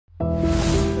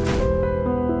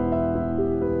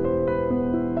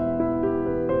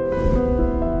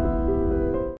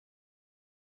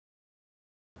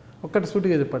ఒక్కటి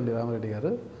సూటిగా చెప్పండి రామిరెడ్డి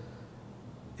గారు,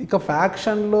 ఇక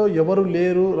ఫ్యాక్షన్లో ఎవరు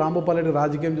లేరు, రాంభూపాల్ రెడ్డి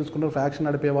రాజకీయం చూసుకున్నారు, ఫ్యాక్షన్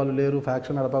నడిపే వాళ్ళు లేరు,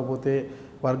 ఫ్యాక్షన్ నడపకపోతే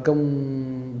వర్గం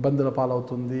ఇబ్బందుల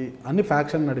పాలవుతుంది అని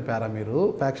ఫ్యాక్షన్ నడిపారా మీరు?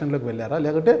 ఫ్యాక్షన్లోకి వెళ్ళారా,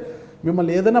 లేకపోతే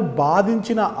మిమ్మల్ని ఏదైనా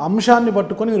బాధించిన అంశాన్ని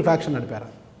పట్టుకొని మీరు ఫ్యాక్షన్ నడిపారా?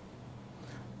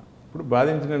 ఇప్పుడు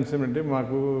బాధించిన అంశం అంటే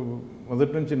మాకు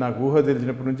మొదటి నుంచి నాకు ఊహ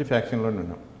తెలిసినప్పటి నుంచి ఫ్యాక్షన్లోనే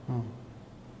ఉన్నాం.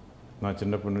 నా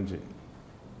చిన్నప్పటి నుంచి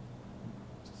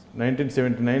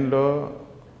 1979లో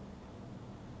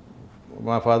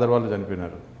మా ఫాదర్ వాళ్ళు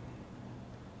చనిపోయినారు.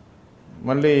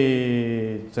 మళ్ళీ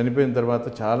చనిపోయిన తర్వాత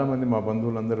చాలామంది మా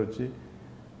బంధువులు అందరూ వచ్చి,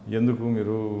 ఎందుకు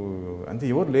మీరు అంతే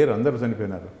ఎవరు లేరు, అందరూ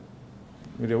చనిపోయినారు,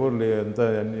 మీరు ఎవరు అంతా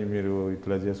అన్నీ మీరు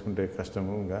ఇట్లా చేసుకుంటే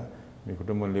కష్టము, ఇంకా మీ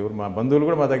కుటుంబంలో ఎవరు, మా బంధువులు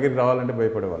కూడా మా దగ్గరికి రావాలంటే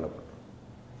భయపడేవాళ్ళు.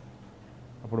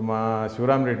 అప్పుడు మా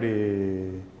శివరామ్ రెడ్డి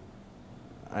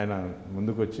ఆయన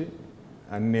ముందుకు వచ్చి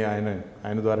అన్నీ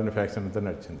ఆయన ద్వారానే ఫ్యాక్షన్ అంతా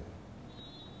నడిచింది.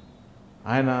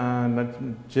 ఆయన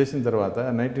చేసిన తర్వాత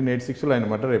 1986లో ఆయన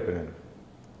మర్డర్ అయిపోయినాడు.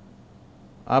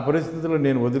 ఆ పరిస్థితుల్లో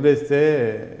నేను వదిలేస్తే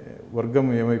వర్గం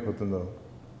ఏమైపోతుందో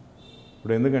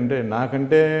ఇప్పుడు, ఎందుకంటే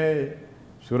నాకంటే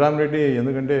శివరామ్ రెడ్డి,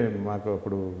 ఎందుకంటే మాకు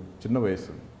అప్పుడు చిన్న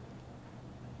వయసు,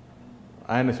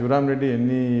 ఆయన శివరామ్ రెడ్డి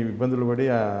ఎన్ని ఇబ్బందులు పడి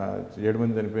 7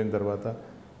 మంది చనిపోయిన తర్వాత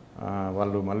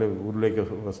వాళ్ళు మళ్ళీ ఊర్లోకి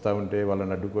వస్తూ ఉంటే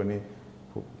వాళ్ళని అడ్డుకొని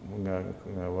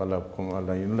వాళ్ళ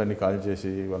ఇళ్ళన్నీ కాల్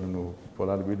చేసి వాళ్ళను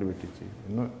పొలాలు వీళ్ళు పెట్టించి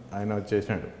ఎన్నో ఆయన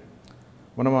చేసినాడు.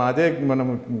 మనం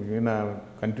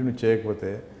కంటిన్యూ చేయకపోతే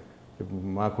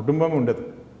మా కుటుంబం ఉండదు,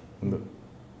 ముందు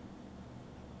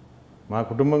మా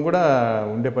కుటుంబం కూడా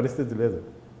ఉండే పరిస్థితి లేదు.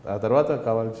 ఆ తర్వాత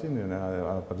కావాల్సి నేను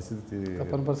ఆ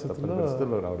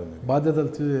పరిస్థితుల్లో రావడం,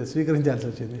 బాధ్యతలు స్వీకరించాల్సి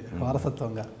వచ్చింది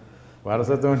వారసత్వంగా.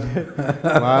 వారసత్వం అంటే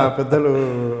మా పెద్దలు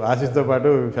ఆశీస్తో పాటు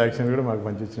ఫ్యాక్షన్ కూడా మాకు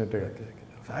మంచి ఇచ్చినట్టుగా.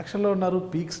 ఫ్యాక్షన్లో ఉన్నారు,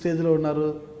 పీక్ స్టేజ్లో ఉన్నారు,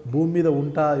 భూమి మీద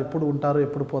ఎప్పుడు ఉంటారో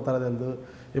ఎప్పుడు పోతారో తెలియదు,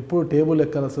 ఎప్పుడు టేబుల్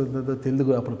ఎక్కాల్సిందో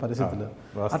తెలియదు అప్పుడు పరిస్థితులు.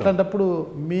 అట్లాంటప్పుడు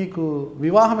మీకు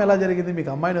వివాహం ఎలా జరిగింది?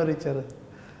 మీకు అమ్మాయిని ఎవరు ఇచ్చారు?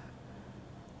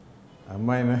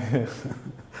 అమ్మాయిని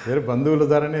వేరే బంధువుల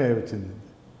ద్వారానే వచ్చింది.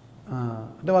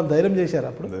 అంటే వాళ్ళు ధైర్యం చేశారు,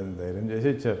 అప్పుడు ధైర్యం చేసి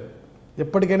ఇచ్చారు.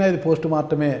 ఎప్పటికైనా ఇది పోస్ట్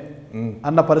మార్టమే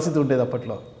అన్న పరిస్థితి ఉండేది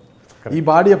అప్పట్లో. ఈ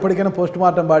బాడీ ఎప్పటికైనా పోస్ట్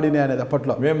మార్టం బాడీనే అనేది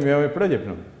అప్పట్లో మేము ఎప్పుడో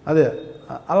చెప్పినాం. అదే,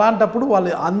 అలాంటప్పుడు వాళ్ళు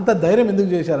అంత ధైర్యం ఎందుకు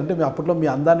చేశారంటే అప్పట్లో మీ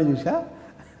అందాన్ని చూసా?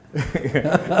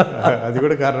 అది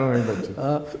కూడా కారణం ఏంటొచ్చు,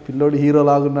 పిల్లోడు హీరో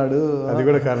లాగున్నాడు, అది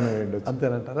కూడా కారణం ఏంటొచ్చు.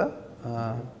 అంతేనంటారా?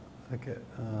 ఓకే.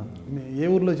 ఏ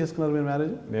ఊర్లో చేసుకున్నారు మీరు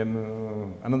మ్యారేజ్? నేను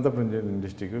అనంతపురం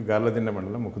డిస్టిక్ గార్లదిన్న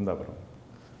మండలం ముకుందాపురంలో.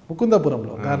 Mukundapuram.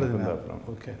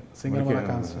 Okay, Singaramala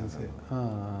constituency.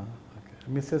 Okay.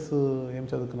 Missus ఏం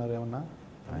చదువుకున్నారు ఏమన్నా?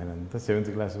 ఆయన అంతా 7th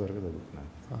క్లాస్ వరకు చదువుకున్నారు.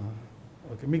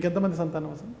 ఓకే. మీకు ఎంతమంది సంతానం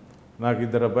అసలు? నాకు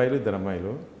 2 అబ్బాయిలు 2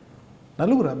 అమ్మాయిలు.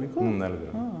 నలుగురా మీకు? 4.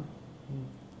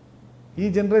 ఈ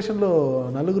జనరేషన్లో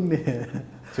నలుగురిని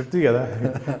చెప్తీ కదా,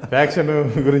 ఫ్యాక్షన్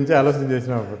గురించి ఆలోచన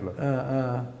చేసినాం అప్పట్లో.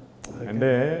 అంటే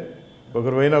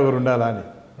ఒకరు పోయినా ఒకరు ఉండాలా అని.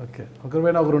 ఓకే, ఒకరు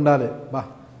పోయినా ఒకరు ఉండాలి. బా,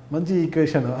 మంచి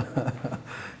ఈక్వేషన్.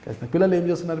 పిల్లలు ఏం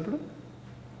చేస్తున్నారు ఇప్పుడు?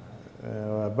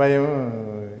 అబ్బాయి ఏమో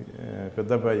పెద్ద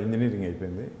అబ్బాయి ఇంజనీరింగ్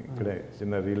అయిపోయింది, ఇక్కడే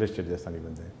చిన్న రియల్ ఎస్టేట్ చేస్తాను ఈ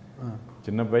మధ్య.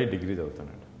 చిన్న అబ్బాయి డిగ్రీ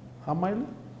చదువుతున్నాడు. అమ్మాయిలు?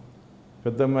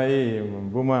 పెద్ద అమ్మాయి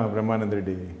భూమా బ్రహ్మానంద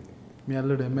రెడ్డి, మీ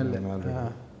అల్లుడు MLA.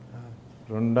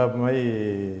 రెండో అమ్మాయి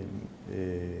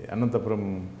అనంతపురం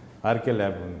ఆర్కే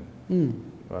ల్యాబ్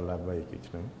వాళ్ళ అబ్బాయికి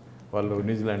ఇచ్చినాం, వాళ్ళు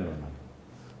న్యూజిలాండ్లో ఉన్నారు.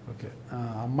 ఓకే.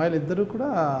 అమ్మాయిలు ఇద్దరు కూడా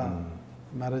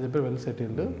మ్యారేజ్ అయిపోయి వెల్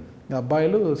సెటిల్డ్, ఇంకా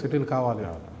అబ్బాయిలు సెటిల్ కావాలి.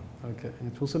 ఓకే.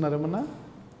 చూస్తున్నారేమన్నా?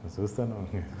 చూస్తాను.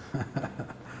 ఓకే.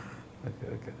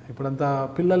 ఓకే. ఇప్పుడంతా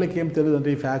పిల్లలకి ఏం తెలియదు అంటే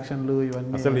ఈ ఫ్యాక్షన్లు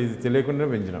ఇవన్నీ అసలు ఇది తెలియకుండా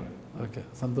పెంచినాం. ఓకే,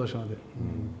 సంతోషం. అది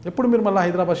ఎప్పుడు మీరు మళ్ళీ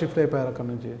హైదరాబాద్ షిఫ్ట్ అయిపోయారు అక్కడ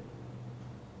నుంచి?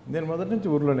 నేను మొదటి నుంచి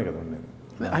ఊర్లోనే కదా ఉండేది.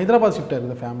 హైదరాబాద్ షిఫ్ట్ అయ్యారు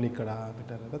కదా, ఫ్యామిలీ ఇక్కడ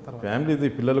పెట్టారు కదా తర్వాత? ఫ్యామిలీ ఇది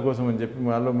పిల్లల కోసం అని చెప్పి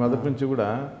వాళ్ళు మొదటి నుంచి కూడా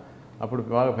అప్పుడు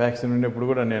బాగా ఫ్యాక్షన్ ఉండేప్పుడు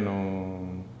కూడా నేను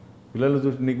పిల్లలు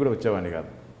చూసి కూడా వచ్చేవాడిని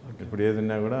కాదు. ఇప్పుడు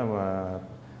ఏదన్నా కూడా మా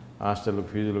హాస్టల్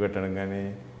ఫీజులు కట్టడం కానీ,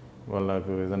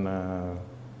 వాళ్ళకు ఏదన్నా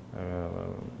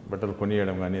బట్టలు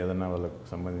కొనియడం కానీ ఏదన్నా వాళ్ళకు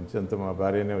సంబంధించి అంతా మా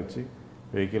భార్యనే వచ్చి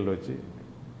వెహికల్లో వచ్చి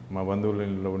మా బంధువుల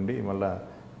ఇంట్లో ఉండి మళ్ళీ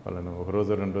వాళ్ళను 1 రోజు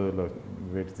 2 రోజుల్లో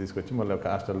వెయిట్ తీసుకొచ్చి మళ్ళీ ఒక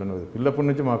హాస్టల్లోనే పిల్లప్పటి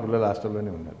నుంచి మా పిల్లలు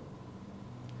హాస్టల్లోనే ఉన్నారు.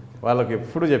 వాళ్ళకి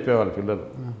ఎప్పుడు చెప్పేవాళ్ళు పిల్లలు,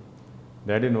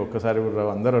 డాడీ నువ్వు ఒక్కసారి కూడా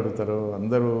రావు, అందరూ అడుగుతారు,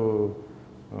 అందరూ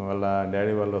వాళ్ళ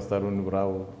డాడీ వాళ్ళు వస్తారు, నువ్వు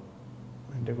రావు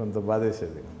అంటే కొంత బాధ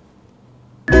వేసేది.